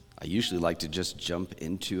usually like to just jump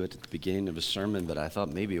into it at the beginning of a sermon, but I thought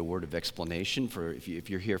maybe a word of explanation for if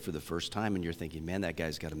you're here for the first time and you're thinking, man, that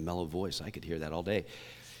guy's got a mellow voice. I could hear that all day.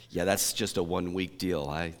 Yeah, that's just a 1 week deal.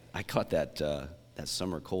 I caught that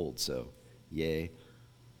summer cold, so yay.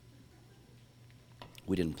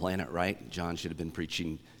 We didn't plan it right. John should have been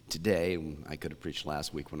preaching today, and I could have preached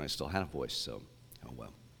last week when I still had a voice, so oh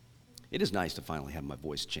well. It is nice to finally have my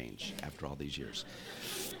voice change after all these years.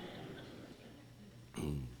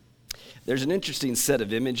 There's an interesting set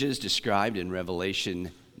of images described in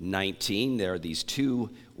Revelation 19. There are these two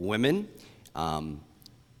women.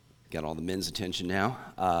 Got all the men's attention now.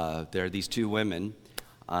 There are these two women.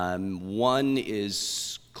 One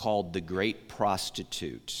is called the Great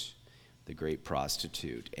Prostitute. The Great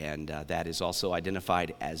Prostitute. And that is also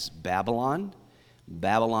identified as Babylon.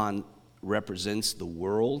 Babylon represents the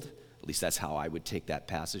world. At least that's how I would take that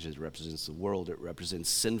passage. It represents the world. It represents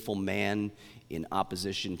sinful man in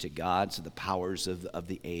opposition to God, so the powers of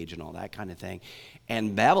the age and all that kind of thing.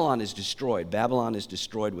 And Babylon is destroyed. Babylon is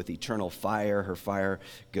destroyed with eternal fire. Her fire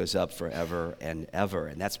goes up forever and ever,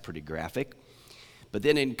 and that's pretty graphic. But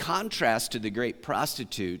then in contrast to the great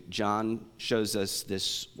prostitute, John shows us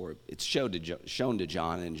this, or it's shown to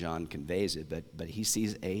John, and John conveys it, but he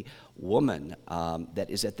sees a woman that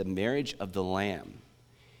is at the marriage of the Lamb.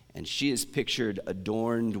 And she is pictured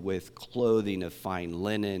adorned with clothing of fine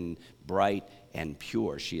linen, bright and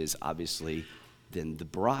pure. She is obviously then the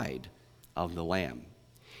bride of the Lamb.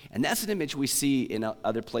 And that's an image we see in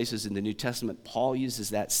other places in the New Testament. Paul uses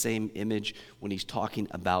that same image when he's talking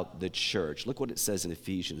about the church. Look what it says in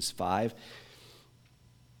Ephesians 5.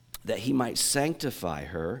 That he might sanctify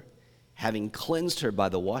her, having cleansed her by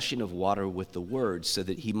the washing of water with the word, so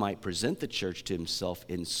that he might present the church to himself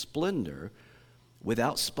in splendor,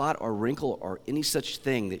 without spot or wrinkle or any such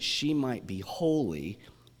thing, that she might be holy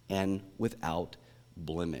and without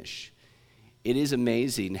blemish. It is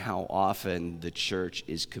amazing how often the church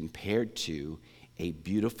is compared to a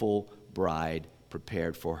beautiful bride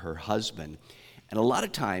prepared for her husband. And a lot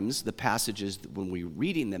of times, the passages, when we're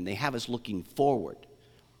reading them, they have us looking forward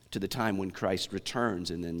to the time when Christ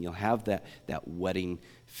returns, and then you'll have that wedding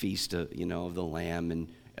feast of the Lamb,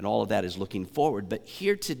 and all of that is looking forward. But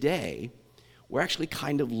here today, we're actually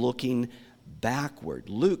kind of looking backward.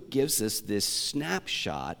 Luke gives us this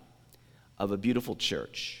snapshot of a beautiful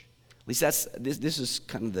church. At least this is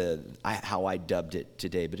kind of how I dubbed it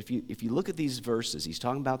today. But if you look at these verses, he's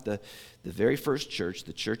talking about the very first church,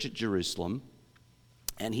 the church at Jerusalem,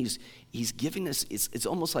 and he's giving us. It's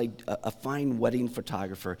almost like a fine wedding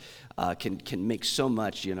photographer can make so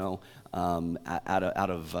much, out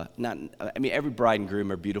of not. I mean, every bride and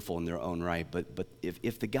groom are beautiful in their own right, but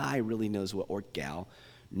if the guy really knows what, or gal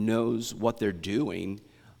knows what they're doing,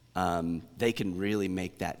 they can really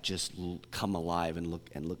make that just come alive and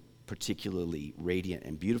look particularly radiant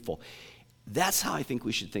and beautiful. That's how I think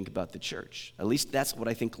we should think about the church. At least that's what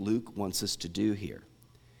I think Luke wants us to do here.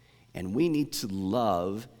 And we need to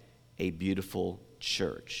love a beautiful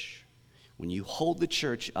church. When you hold the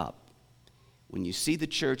church up, when you see the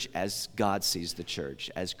church as God sees the church,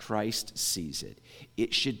 as Christ sees it,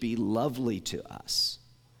 it should be lovely to us.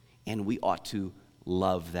 And we ought to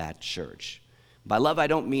love that church. By love, I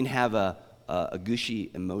don't mean have a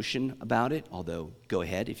gushy emotion about it, although go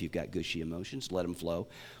ahead if you've got gushy emotions, let them flow.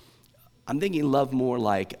 I'm thinking love more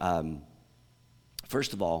like,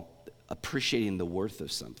 first of all, appreciating the worth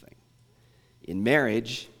of something. In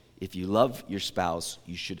marriage, if you love your spouse,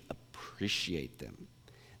 you should appreciate them.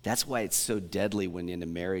 That's why it's so deadly when in a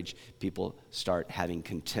marriage people start having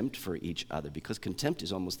contempt for each other, because contempt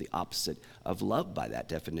is almost the opposite of love by that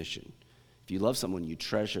definition. If you love someone, you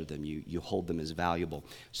treasure them, you hold them as valuable.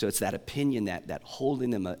 So it's that opinion, that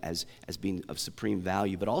holding them as being of supreme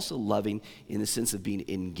value, but also loving in the sense of being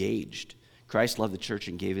engaged. Christ loved the church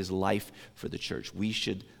and gave his life for the church. We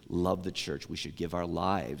should love the church. We should give our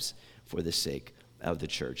lives for the sake of the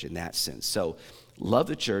church in that sense. So love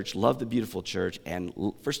the church, love the beautiful church, and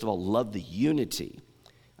first of all, love the unity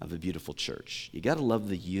of a beautiful church. You got to love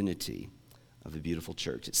the unity of a beautiful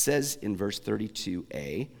church. It says in verse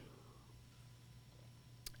 32a,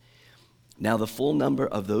 now the full number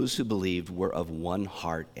of those who believed were of one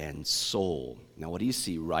heart and soul. Now what do you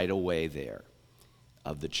see right away there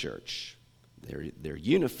of the church? They're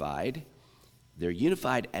unified. They're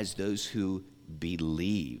unified as those who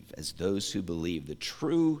believe, as those who believe. The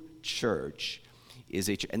true church is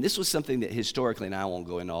a church. And this was something that historically, and I won't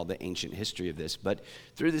go into all the ancient history of this, but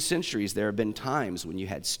through the centuries, there have been times when you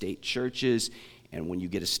had state churches, and when you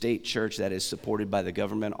get a state church that is supported by the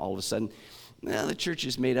government, all of a sudden, the church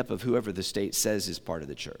is made up of whoever the state says is part of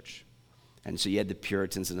the church. And so you had the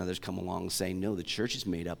Puritans and others come along saying, no, the church is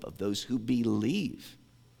made up of those who believe.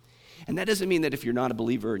 And that doesn't mean that if you're not a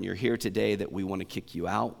believer and you're here today that we want to kick you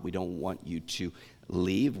out. We don't want you to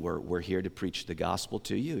leave. We're here to preach the gospel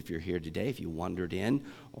to you. If you're here today, if you wandered in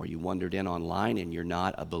or you wandered in online and you're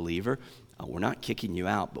not a believer, we're not kicking you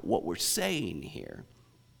out. But what we're saying here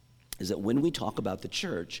is that when we talk about the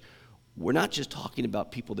church, we're not just talking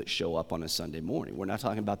about people that show up on a Sunday morning. We're not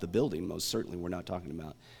talking about the building. Most certainly we're not talking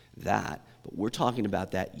about that. But we're talking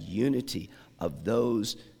about that unity of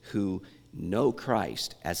those who know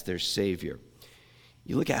Christ as their Savior.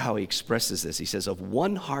 You look at how he expresses this. He says, of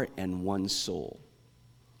one heart and one soul.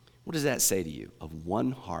 What does that say to you? Of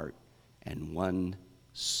one heart and one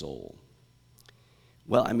soul.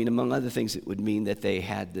 Well, I mean, among other things, it would mean that they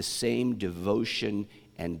had the same devotion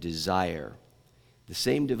and desire. The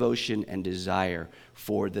same devotion and desire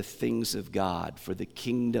for the things of God, for the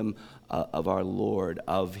kingdom of our Lord,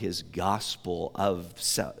 of his gospel, of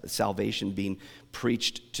salvation being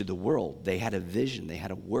preached to the world. They had a vision, they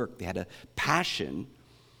had a work, they had a passion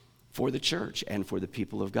for the church and for the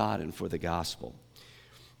people of God and for the gospel.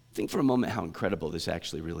 Think for a moment how incredible this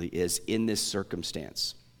actually really is in this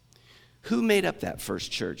circumstance. Who made up that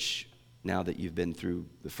first church now that you've been through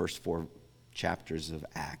the first 4 chapters of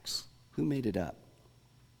Acts? Who made it up?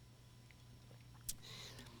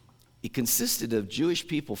 It consisted of Jewish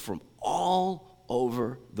people from all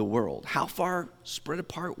over the world. How far spread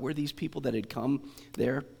apart were these people that had come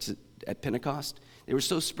there at Pentecost? They were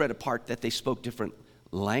so spread apart that they spoke different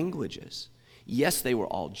languages. Yes, they were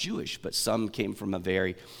all Jewish, but some came from a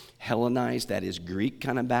very Hellenized, that is Greek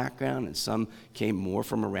kind of background, and some came more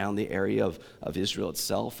from around the area of Israel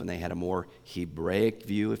itself, and they had a more Hebraic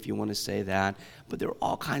view, if you want to say that. But there were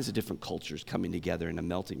all kinds of different cultures coming together in a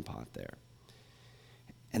melting pot there.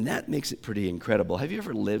 And that makes it pretty incredible. Have you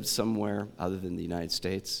ever lived somewhere other than the United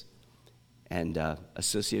States and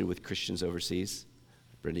associated with Christians overseas?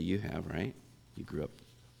 Brenda, you have, right? You grew up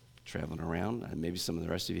traveling around. Maybe some of the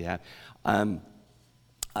rest of you have.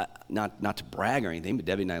 Not to brag or anything, but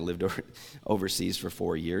Debbie and I lived overseas for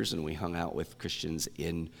 4 years, and we hung out with Christians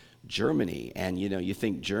in Germany. And, you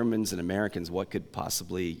think Germans and Americans, what could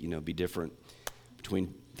possibly, be different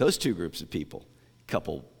between those two groups of people? A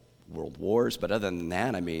couple world wars, but other than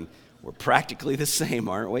that, I mean, we're practically the same,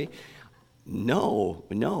 aren't we? No.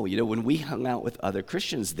 When we hung out with other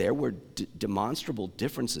Christians, there were demonstrable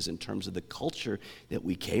differences in terms of the culture that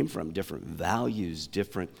we came from, different values,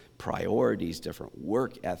 different priorities, different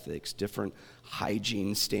work ethics, different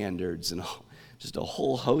hygiene standards, and just a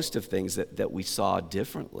whole host of things that we saw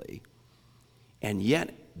differently. And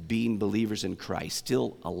yet, being believers in Christ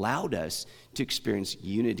still allowed us to experience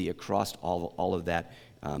unity across all of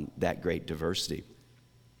that great diversity.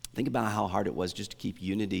 Think about how hard it was just to keep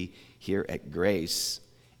unity here at Grace,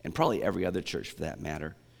 and probably every other church for that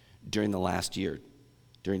matter, during the last year,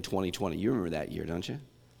 during 2020. You remember that year, don't you?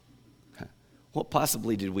 What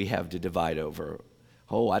possibly did we have to divide over?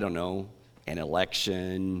 Oh, I don't know, an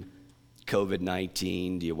election,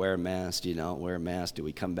 COVID-19, do you wear a mask, do you not wear a mask? Do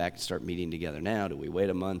we come back and start meeting together now? Do we wait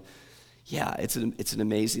a month? Yeah, it's an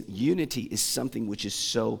amazing, unity is something which is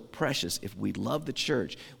so precious. If we love the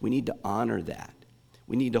church, we need to honor that.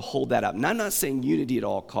 We need to hold that up. And I'm not saying unity at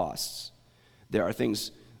all costs. There are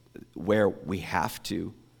things where we have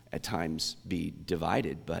to, at times, be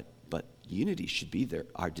divided, but unity should be there,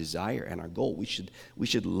 our desire and our goal. We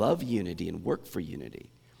should love unity and work for unity.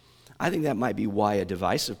 I think that might be why a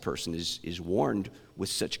divisive person is warned with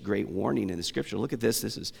such great warning in the Scripture. Look at this.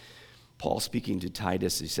 This is Paul speaking to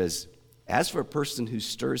Titus. He says, as for a person who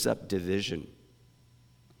stirs up division,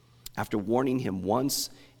 after warning him once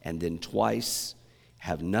and then twice,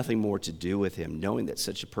 have nothing more to do with him, knowing that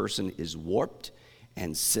such a person is warped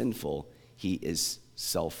and sinful, he is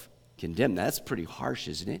self-condemned. That's pretty harsh,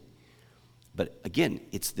 isn't it? But again,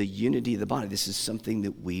 it's the unity of the body. This is something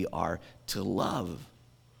that we are to love.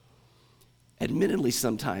 Admittedly,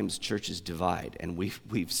 sometimes churches divide, and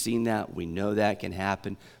we've seen that. We know that can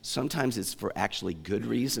happen. Sometimes it's for actually good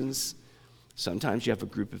reasons. Sometimes you have a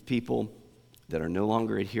group of people that are no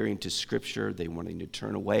longer adhering to Scripture. They're wanting to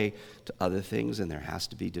turn away to other things, and there has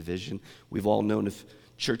to be division. We've all known of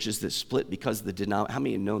churches that split because how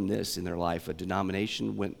many have known this in their life? A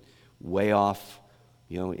denomination went way off,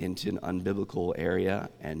 into an unbiblical area,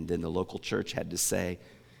 and then the local church had to say,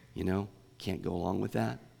 can't go along with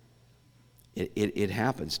that. It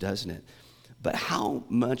happens, doesn't it? But how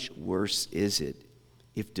much worse is it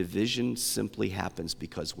if division simply happens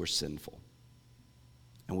because we're sinful?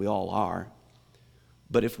 And we all are.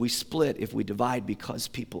 But if we split, if we divide because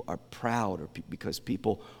people are proud or because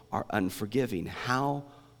people are unforgiving, how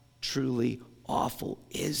truly awful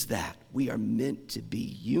is that? We are meant to be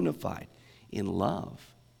unified in love.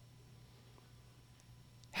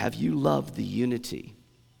 Have you loved the unity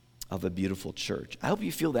of a beautiful church? I hope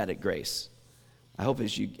you feel that at Grace. I hope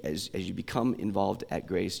as you become involved at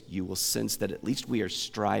Grace, you will sense that at least we are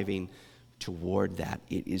striving toward that.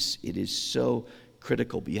 It is so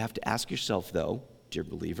critical. But you have to ask yourself, though, dear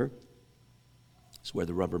believer, it's where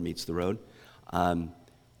the rubber meets the road.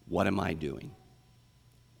 What am I doing?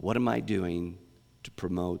 What am I doing to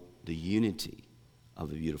promote the unity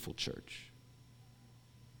of a beautiful church?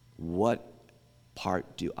 What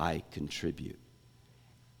part do I contribute?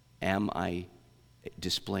 Am I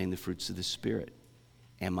displaying the fruits of the Spirit?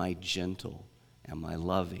 Am I gentle? Am I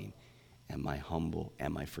loving? Am I humble?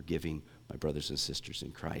 Am I forgiving my brothers and sisters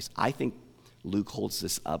in Christ? I think Luke holds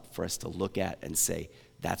this up for us to look at and say,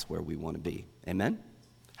 that's where we want to be. Amen?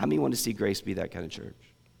 How many want to see Grace be that kind of church?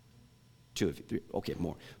 2 of you, 3, okay,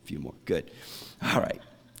 more, a few more, good. All right.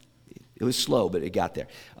 It was slow, but it got there.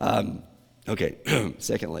 Okay,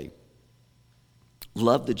 secondly,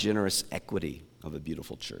 love the generous equity of a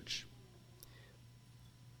beautiful church.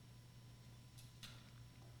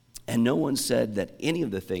 And no one said that any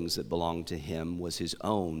of the things that belonged to him was his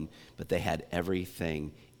own, but they had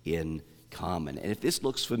everything in common. And if this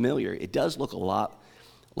looks familiar, it does look a lot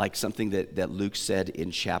like something that Luke said in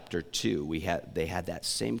chapter 2. They had that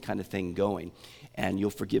same kind of thing going. And you'll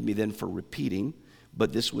forgive me then for repeating,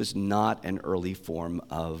 but this was not an early form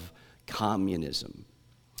of communism.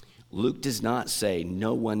 Luke does not say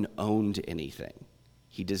no one owned anything.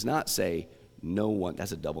 He does not say no one,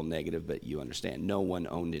 that's a double negative, but you understand, no one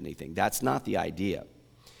owned anything. That's not the idea.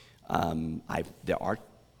 There are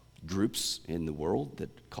groups in the world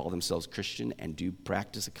that call themselves Christian and do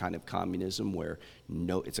practice a kind of communism where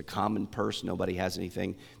it's a common purse, nobody has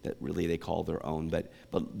anything that really they call their own.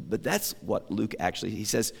 But that's what Luke actually, he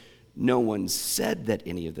says, no one said that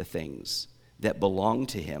any of the things that belonged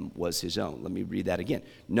to him was his own. Let me read that again.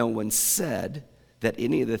 No one said that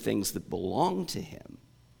any of the things that belonged to him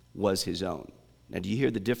was his own. Now, do you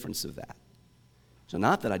hear the difference of that? So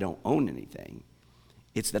not that I don't own anything,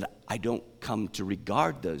 it's that I don't come to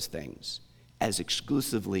regard those things as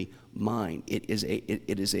exclusively mine. It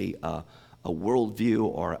is a worldview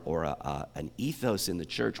or an ethos in the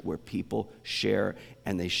church where people share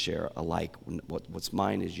and they share alike. What's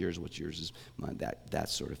mine is yours, what's yours is mine, that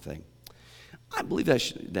sort of thing. I believe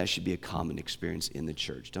that should be a common experience in the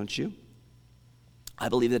church, don't you? I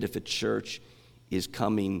believe that if a church is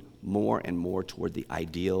coming more and more toward the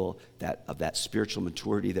ideal of that spiritual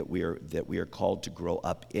maturity that we are called to grow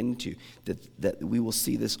up into, that we will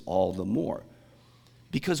see this all the more.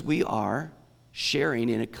 Because we are sharing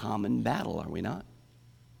in a common battle, are we not?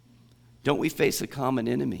 Don't we face a common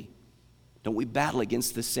enemy? Don't we battle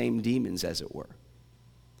against the same demons, as it were?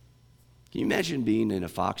 Can you imagine being in a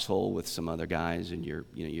foxhole with some other guys and you're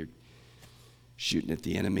shooting at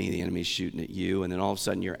the enemy's shooting at you, and then all of a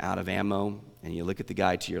sudden you're out of ammo, and you look at the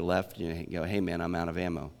guy to your left and you go, hey man, I'm out of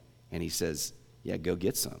ammo. And he says, yeah, go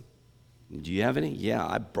get some. Do you have any? Yeah,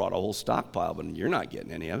 I brought a whole stockpile, but you're not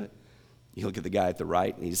getting any of it. You look at the guy at the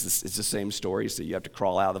right, and it's the same story, so you have to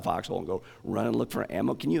crawl out of the foxhole and go run and look for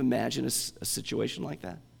ammo. Can you imagine a situation like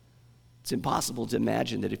that? It's impossible to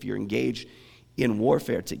imagine that if you're engaged in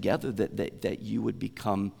warfare together, that you would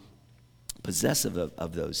become possessive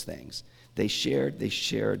of those things. They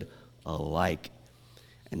shared alike.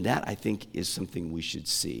 And that, I think, is something we should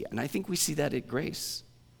see. And I think we see that at Grace.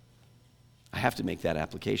 I have to make that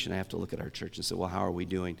application. I have to look at our church and say, well, how are we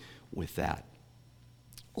doing with that?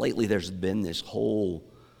 Lately, there's been this whole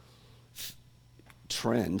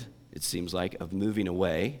trend, it seems like, of moving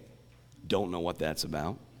away. Don't know what that's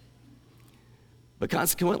about. But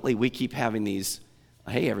consequently, we keep having these,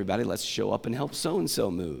 hey, everybody, let's show up and help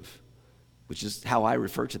so-and-so move, which is how I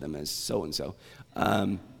refer to them, as so-and-so.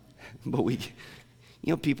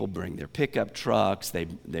 But people bring their pickup trucks,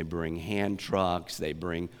 they bring hand trucks, they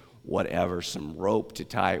bring whatever, some rope to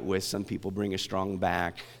tie it with. Some people bring a strong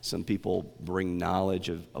back. Some people bring knowledge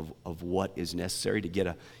of what is necessary to get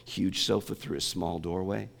a huge sofa through a small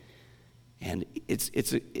doorway. And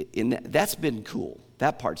that's been cool.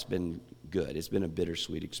 That part's been good. It's been a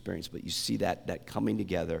bittersweet experience, but you see that coming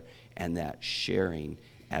together and that sharing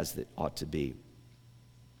as it ought to be.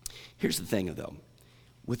 Here's the thing, though.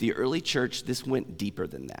 With the early church, this went deeper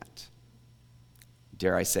than that.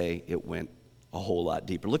 Dare I say, it went a whole lot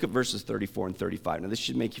deeper. Look at verses 34 and 35. Now, this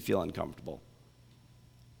should make you feel uncomfortable.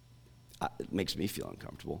 It makes me feel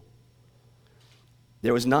uncomfortable.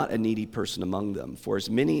 There was not a needy person among them, for as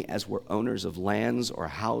many as were owners of lands or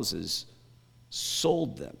houses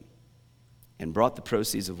sold them and brought the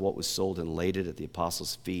proceeds of what was sold and laid it at the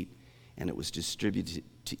apostles' feet, and it was distributed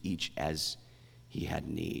to each as he had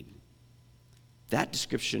need. That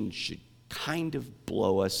description should kind of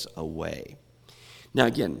blow us away. Now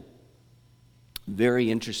again,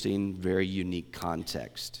 very interesting, very unique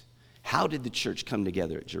context. How did the church come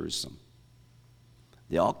together at Jerusalem?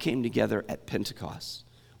 They all came together at Pentecost,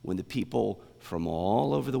 when the people from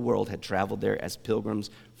all over the world had traveled there as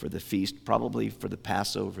pilgrims for the feast, probably for the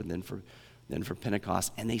Passover, and then for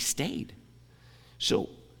Pentecost, and they stayed. So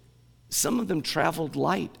some of them traveled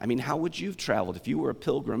light. I mean, how would you have traveled if you were a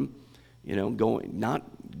pilgrim, going, not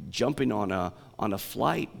jumping on a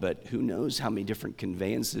flight, but who knows how many different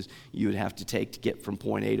conveyances you would have to take to get from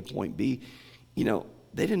point A to point B.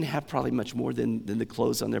 They didn't have probably much more than the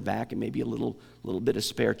clothes on their back and maybe a little bit of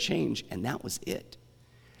spare change, and that was it.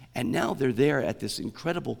 And now they're there at this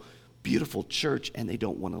incredible, beautiful church, and they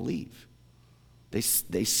don't want to leave. They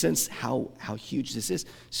sense how huge this is,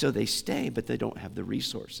 so they stay, but they don't have the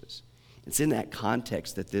resources. It's in that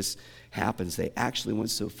context that this happens. They actually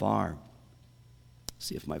went so far.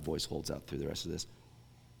 See if my voice holds out through the rest of this.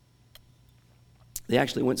 They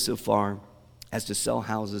actually went so far as to sell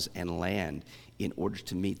houses and land in order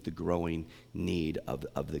to meet the growing need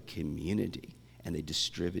of the community, and they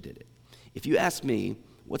distributed it. If you ask me,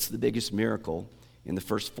 what's the biggest miracle in the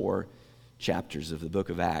first 4 chapters of the book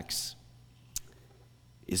of Acts?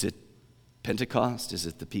 Is it Pentecost? Is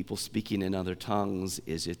it the people speaking in other tongues?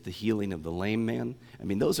 Is it the healing of the lame man? I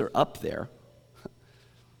mean, those are up there.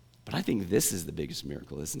 But I think this is the biggest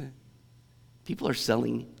miracle, isn't it? People are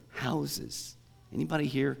selling houses. Anybody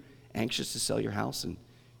here anxious to sell your house and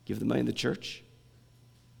give the money to the church?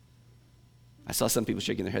 I saw some people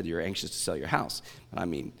shaking their head that you're anxious to sell your house. But I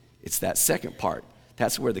mean, it's that second part.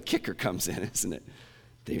 That's where the kicker comes in, isn't it?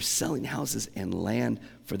 They're selling houses and land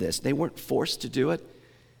for this. They weren't forced to do it.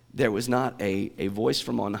 There was not a voice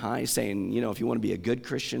from on high saying, if you want to be a good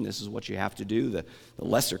Christian, this is what you have to do. The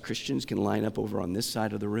lesser Christians can line up over on this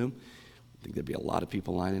side of the room. I think there'd be a lot of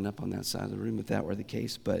people lining up on that side of the room if that were the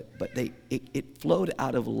case. But it flowed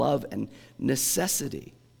out of love and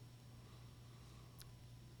necessity.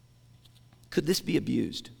 Could this be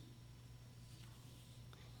abused?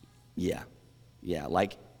 Yeah.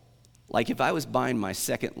 Like if I was buying my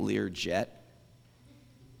second Lear jet,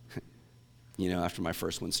 after my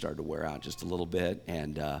first one started to wear out just a little bit,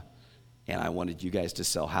 and I wanted you guys to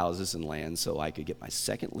sell houses and land so I could get my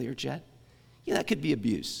second Lear jet, that could be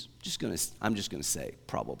abuse. I'm just gonna say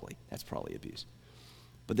probably. That's probably abuse.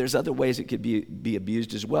 But there's other ways it could be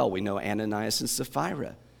abused as well. We know Ananias and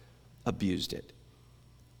Sapphira abused it.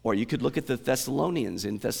 Or you could look at the Thessalonians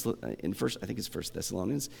in first, I think it's First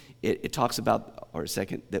Thessalonians. It talks about, or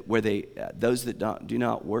second, that where those that do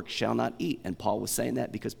not work shall not eat. And Paul was saying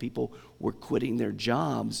that because people were quitting their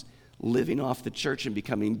jobs, living off the church and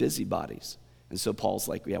becoming busybodies. And so Paul's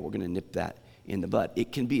like, we're going to nip that in the bud.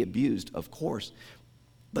 It can be abused, of course,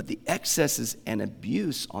 but the excesses and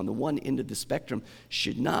abuse on the one end of the spectrum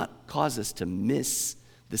should not cause us to miss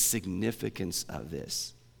the significance of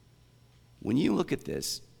this. When you look at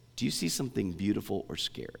this, do you see something beautiful or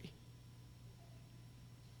scary?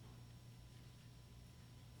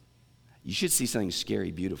 You should see something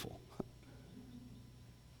scary, beautiful.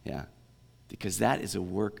 Yeah, because that is a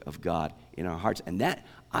work of God in our hearts. And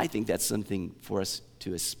I think that's something for us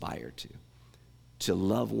to aspire to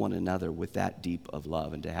love one another with that deep of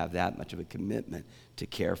love and to have that much of a commitment to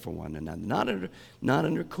care for one another. Not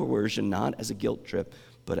under coercion, not as a guilt trip,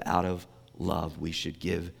 but out of love. We should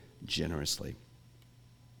give generously.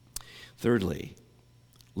 Thirdly,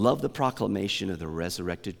 love the proclamation of the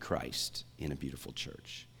resurrected Christ in a beautiful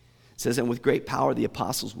church. It says, and with great power the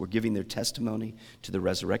apostles were giving their testimony to the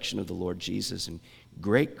resurrection of the Lord Jesus, and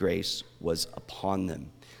great grace was upon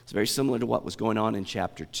them. It's very similar to what was going on in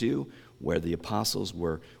chapter 2, where the apostles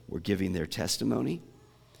were giving their testimony.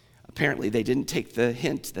 Apparently they didn't take the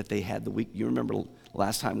hint that they had the week. You remember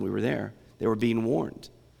last time we were there, they were being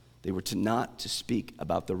warned. They were not to speak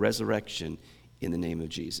about the resurrection in the name of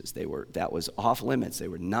Jesus. That was off limits. They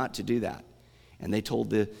were not to do that. And they told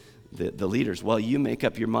the leaders, well, you make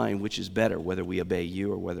up your mind which is better, whether we obey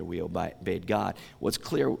you or whether we obeyed God. What's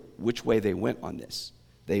clear which way they went on this.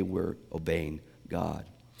 They were obeying God.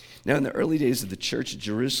 Now, in the early days of the church at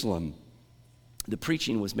Jerusalem, the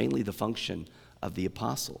preaching was mainly the function of the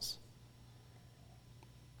apostles.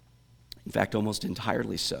 In fact, almost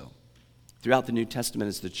entirely so. Throughout the New Testament,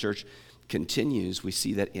 as the church continues, we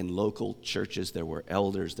see that in local churches there were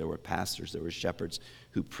elders, there were pastors, there were shepherds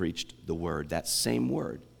who preached the word, that same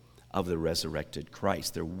word of the resurrected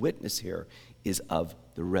Christ. Their witness here is of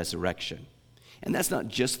the resurrection. And that's not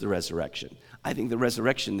just the resurrection. I think the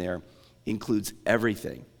resurrection there includes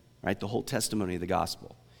everything, right? The whole testimony of the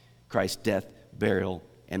gospel. Christ's death, burial,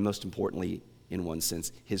 and most importantly, in one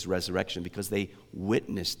sense, his resurrection, because they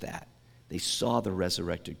witnessed that. They saw the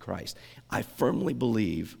resurrected Christ. I firmly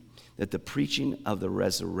believe that the preaching of the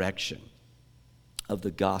resurrection, of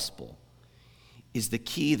the gospel, is the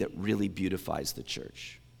key that really beautifies the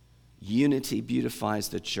church. Unity beautifies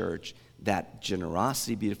the church, that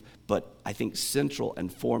generosity, but I think central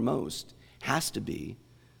and foremost has to be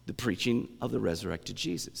the preaching of the resurrected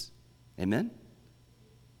Jesus. Amen?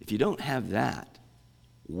 If you don't have that,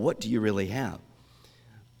 what do you really have?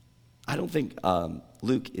 I don't think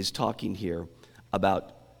Luke is talking here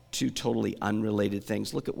about two totally unrelated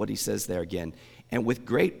things. Look at what he says there again. And with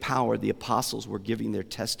great power, the apostles were giving their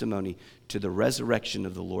testimony to the resurrection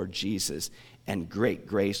of the Lord Jesus, and great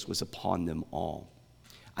grace was upon them all.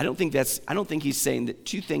 I don't think he's saying that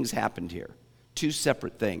two things happened here, two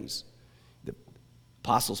separate things. The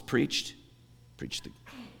apostles preached the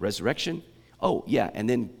resurrection. Oh, yeah, and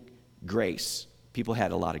then grace. People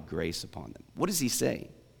had a lot of grace upon them. What is he saying?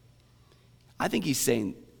 I think he's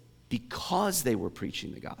saying because they were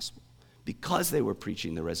preaching the gospel, because they were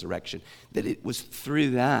preaching the resurrection, that it was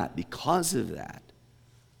through that, because of that,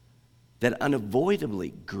 that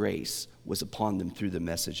unavoidably grace was upon them through the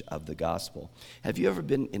message of the gospel. Have you ever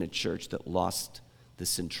been in a church that lost the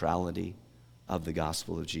centrality of the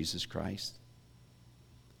gospel of Jesus Christ?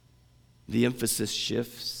 The emphasis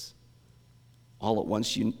shifts. All at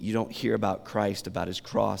once, you don't hear about Christ, about his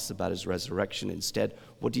cross, about his resurrection. Instead,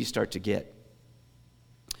 what do you start to get?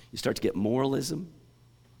 You start to get moralism,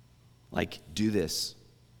 like do this.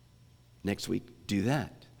 Next week, do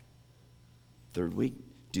that. Third week,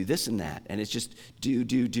 do this and that. And it's just do.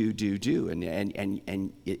 And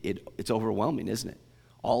it's overwhelming, isn't it?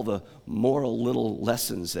 All the moral little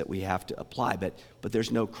lessons that we have to apply, but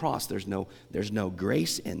there's no cross, there's no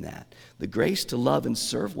grace in that. The grace to love and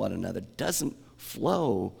serve one another doesn't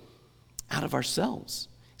flow out of ourselves.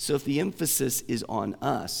 So if the emphasis is on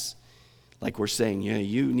us, like we're saying,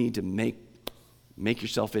 you need to make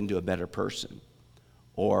yourself into a better person,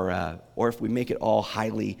 or if we make it all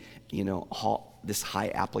highly, this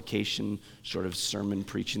high application sort of sermon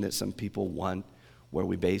preaching that some people want, where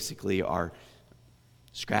we basically are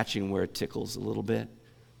scratching where it tickles a little bit.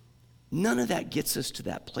 None of that gets us to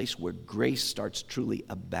that place where grace starts truly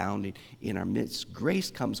abounding in our midst.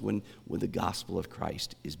 Grace comes when the gospel of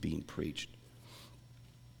Christ is being preached.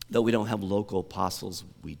 Though we don't have local apostles,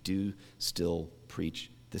 we do still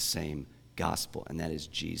preach the same gospel, and that is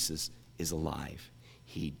Jesus is alive.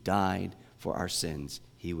 He died for our sins.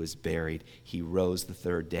 He was buried. He rose the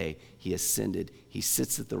third day. He ascended. He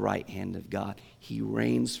sits at the right hand of God. He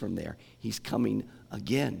reigns from there. He's coming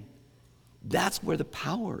again. That's where the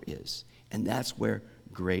power is, and that's where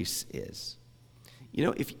grace is.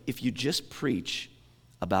 If you just preach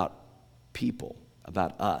about people,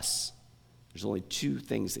 about us, there's only two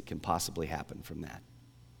things that can possibly happen from that.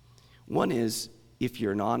 One is, if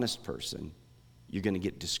you're an honest person, you're going to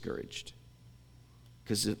get discouraged.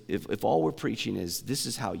 Because if all we're preaching is, this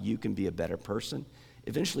is how you can be a better person,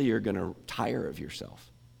 eventually you're going to tire of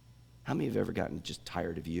yourself. How many have ever gotten just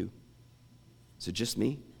tired of you? Is it just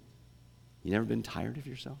me? You never been tired of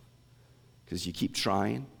yourself? Because you keep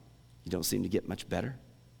trying, you don't seem to get much better.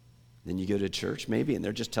 Then you go to church maybe, and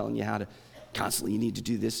they're just telling you how to constantly, you need to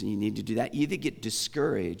do this and you need to do that. You either get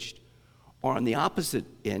discouraged, or on the opposite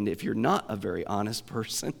end, if you're not a very honest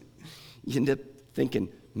person, you end up thinking,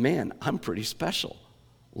 man, I'm pretty special.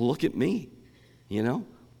 Look at me.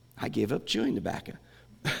 I gave up chewing tobacco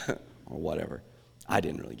or whatever. I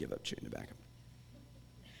didn't really give up chewing tobacco.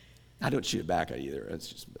 I don't chew tobacco either.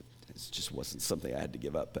 It just wasn't something I had to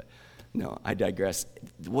give up. But no, I digress.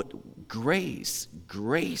 What grace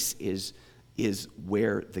is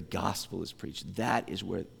where the gospel is preached. That is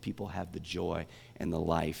where people have the joy and the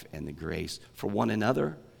life and the grace for one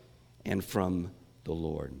another and from the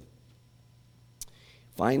Lord.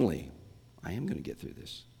 Finally, I am going to get through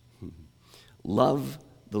this. Love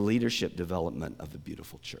the leadership development of a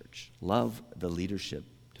beautiful church. Love the leadership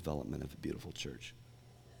development of a beautiful church.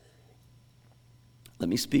 Let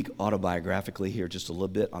me speak autobiographically here just a little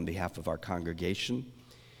bit on behalf of our congregation.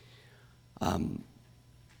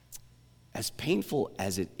 As painful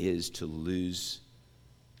as it is to lose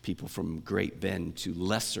people from Great Bend to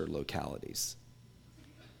lesser localities,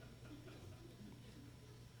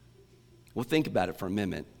 well, think about it for a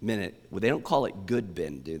minute. Well, they don't call it Good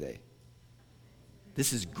Bend, do they?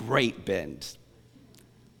 This is Great Bend.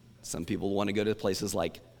 Some people want to go to places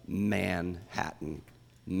like Manhattan.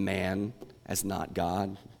 Man as not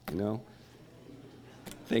God,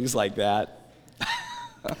 Things like that.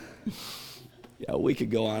 Yeah, we could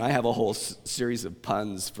go on. I have a whole series of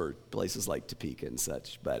puns for places like Topeka and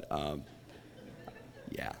such, but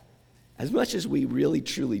yeah. As much as we really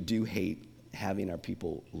truly do hate having our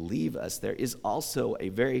people leave us, there is also a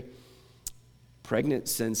very pregnant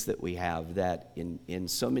sense that we have that in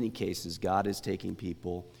so many cases, God is taking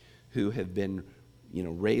people who have been,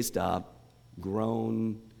 raised up,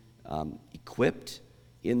 grown, equipped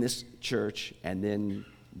in this church, and then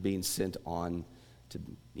being sent on to,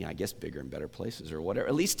 I guess, bigger and better places or whatever,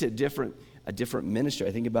 at least to a different ministry.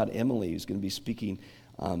 I think about Emily, who's going to be speaking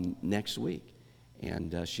next week.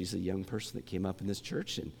 And she's a young person that came up in this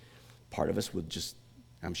church, and part of us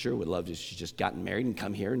I'm sure would love to, she's just gotten married and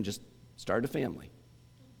come here and just start a family.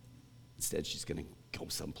 Instead, she's going to go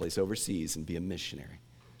someplace overseas and be a missionary.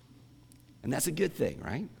 And that's a good thing,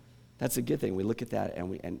 right? That's a good thing. We look at that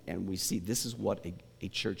and we see this is what a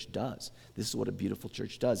church does. This is what a beautiful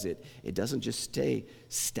church does. It doesn't just stay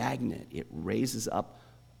stagnant. It raises up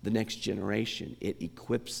the next generation. It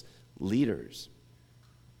equips leaders.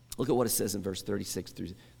 Look at what it says in verse 36 through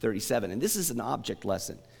 37. And this is an object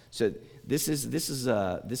lesson. So this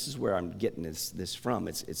is where I'm getting this from.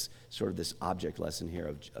 It's sort of this object lesson here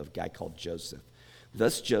of a guy called Joseph.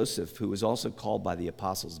 Thus Joseph, who was also called by the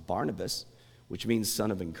apostles Barnabas, which means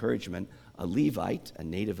son of encouragement, a Levite, a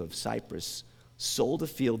native of Cyprus, sold a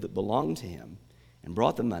field that belonged to him and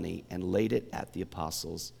brought the money and laid it at the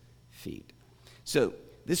apostles' feet. So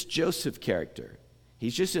this Joseph character,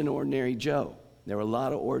 he's just an ordinary Joe. There were a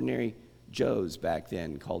lot of ordinary Joes back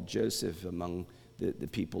then called Joseph among the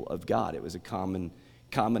people of God. It was a common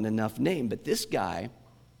enough name. But this guy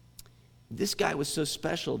was so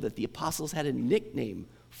special that the apostles had a nickname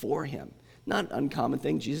for him. Not an uncommon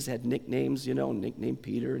thing. Jesus had nicknames, nicknamed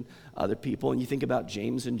Peter and other people. And you think about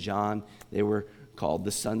James and John, they were called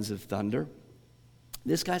the sons of thunder.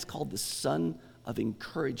 This guy's called the son of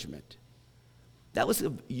encouragement. That was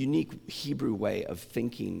a unique Hebrew way of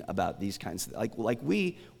thinking about these kinds of things. Like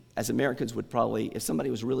we, as Americans, would probably, if somebody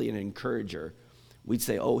was really an encourager, we'd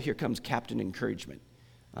say, oh, here comes Captain Encouragement.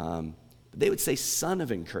 But they would say son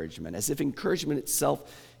of encouragement, as if encouragement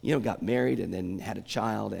itself, got married and then had a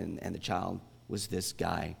child, and the child was this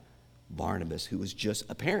guy, Barnabas, who was just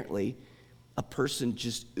apparently a person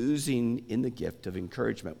just oozing in the gift of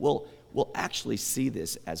encouragement. We'll actually see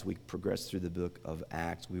this as we progress through the book of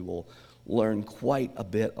Acts. We will learn quite a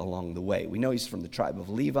bit along the way. We know he's from the tribe of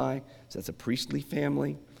Levi, so that's a priestly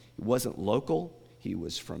family. He wasn't local. He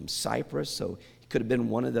was from Cyprus, so he could have been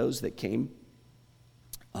one of those that came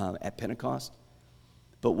at Pentecost.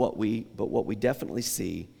 But what we definitely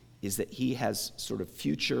see is that he has sort of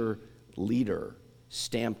future leader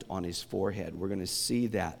stamped on his forehead. We're going to see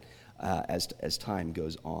that as time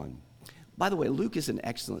goes on. By the way, Luke is an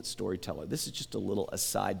excellent storyteller. This is just a little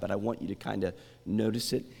aside, but I want you to kind of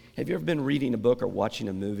notice it. Have you ever been reading a book or watching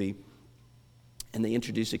a movie and they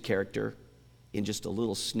introduce a character in just a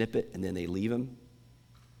little snippet and then they leave him?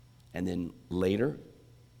 And then later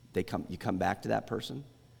you come back to that person?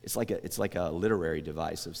 It's like a literary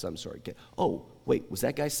device of some sort. Oh, wait, was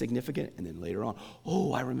that guy significant? And then later on,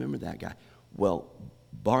 oh, I remember that guy. Well,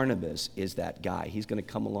 Barnabas is that guy. He's going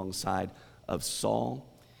to come alongside of Saul,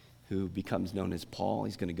 who becomes known as Paul.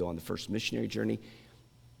 He's going to go on the first missionary journey.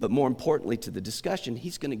 But more importantly to the discussion,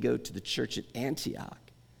 he's going to go to the church at Antioch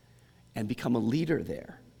and become a leader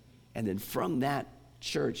there. And then from that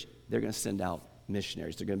church, they're going to send out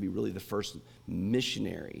missionaries. They're going to be really the first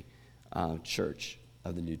missionary church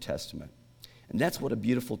of the New Testament. And that's what a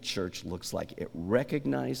beautiful church looks like. It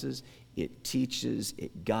recognizes, it teaches,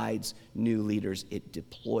 it guides new leaders, it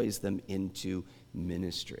deploys them into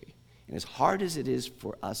ministry. And as hard as it is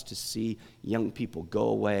for us to see young people go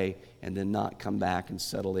away and then not come back and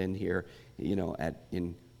settle in here,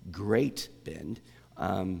 in Great Bend,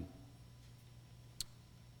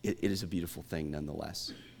 it is a beautiful thing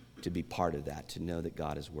nonetheless to be part of that, to know that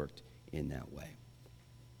God has worked in that way.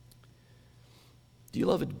 Do you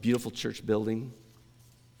love a beautiful church building?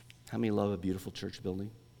 How many love a beautiful church building?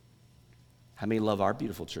 How many love our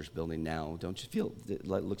beautiful church building now? Don't you feel it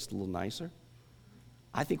looks a little nicer?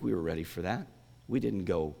 I think we were ready for that. We didn't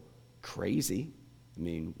go crazy. I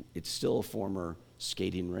mean, it's still a former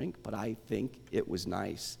skating rink, but I think it was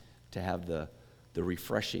nice to have the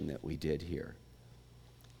refreshing that we did here.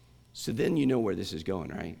 So then you know where this is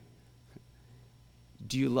going, right?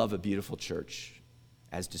 Do you love a beautiful church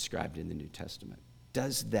as described in the New Testament?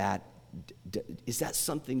 Is that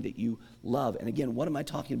something that you love? And again, what am I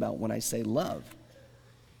talking about when I say love?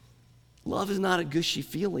 Love is not a gushy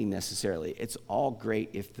feeling necessarily. It's all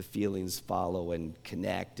great if the feelings follow and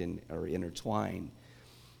connect and are intertwined.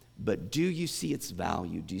 But do you see its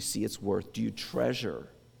value? Do you see its worth? Do you treasure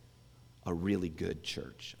a really good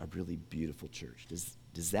church, a really beautiful church?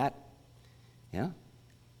 Does that, yeah?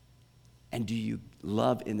 And do you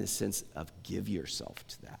love in the sense of give yourself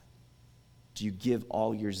to that? Do you give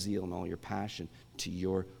all your zeal and all your passion to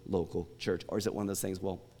your local church? Or is it one of those things,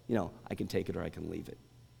 well, I can take it or I can leave it?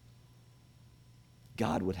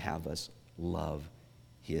 God would have us love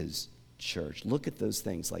his church. Look at those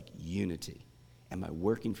things like unity. Am I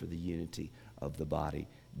working for the unity of the body?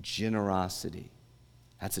 Generosity.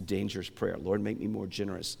 That's a dangerous prayer. Lord, make me more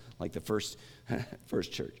generous, like the first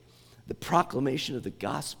church. The proclamation of the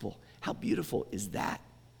gospel. How beautiful is that?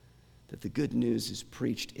 That the good news is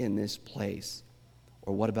preached in this place.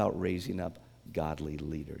 Or what about raising up godly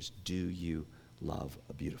leaders? Do you love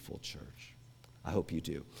a beautiful church? I hope you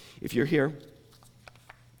do. If you're here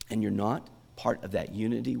and you're not part of that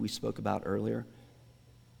unity we spoke about earlier,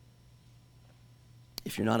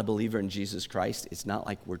 if you're not a believer in Jesus Christ, it's not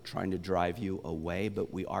like we're trying to drive you away,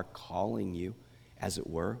 but we are calling you, as it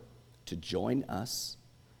were, to join us.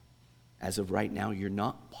 As of right now, you're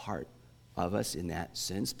not part of us in that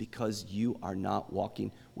sense because you are not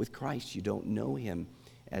walking with Christ. You don't know him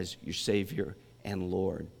as your Savior and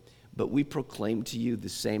Lord. But we proclaim to you the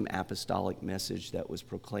same apostolic message that was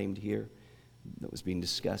proclaimed here, that was being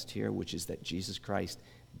discussed here, which is that Jesus Christ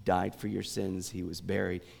died for your sins. He was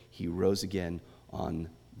buried. He rose again on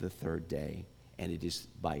the third day. And it is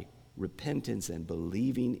by repentance and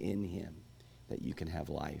believing in him that you can have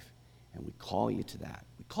life. And we call you to that.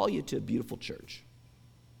 We call you to a beautiful church.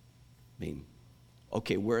 I mean,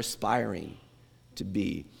 okay, we're aspiring to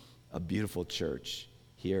be a beautiful church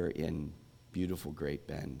here in beautiful Great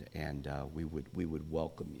Bend, and we would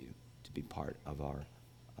welcome you to be part of our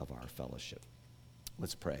fellowship.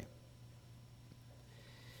 Let's pray.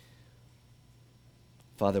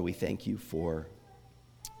 Father, we thank you for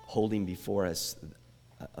holding before us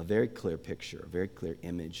a very clear picture, a very clear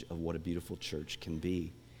image of what a beautiful church can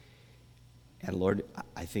be. And Lord,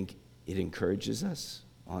 I think it encourages us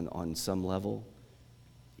on some level.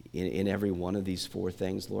 In every one of these four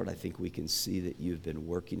things, Lord, I think we can see that you've been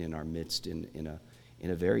working in our midst in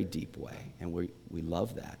a very deep way. And we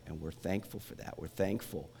love that, and we're thankful for that. We're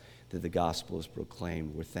thankful that the gospel is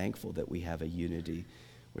proclaimed. We're thankful that we have a unity.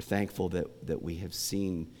 We're thankful that we have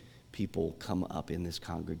seen people come up in this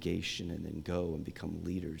congregation and then go and become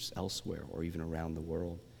leaders elsewhere or even around the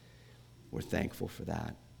world. We're thankful for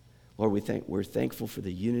that. Lord, we're thankful for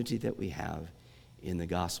the unity that we have in the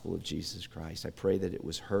gospel of Jesus Christ. I pray that it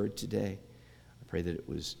was heard today. I pray that it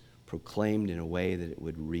was proclaimed in a way that it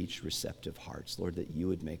would reach receptive hearts. Lord, that you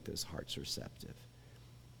would make those hearts receptive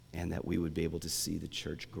and that we would be able to see the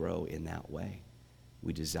church grow in that way.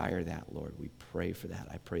 We desire that, Lord. We pray for that.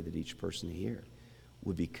 I pray that each person here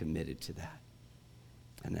would be committed to that.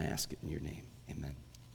 And I ask it in your name. Amen.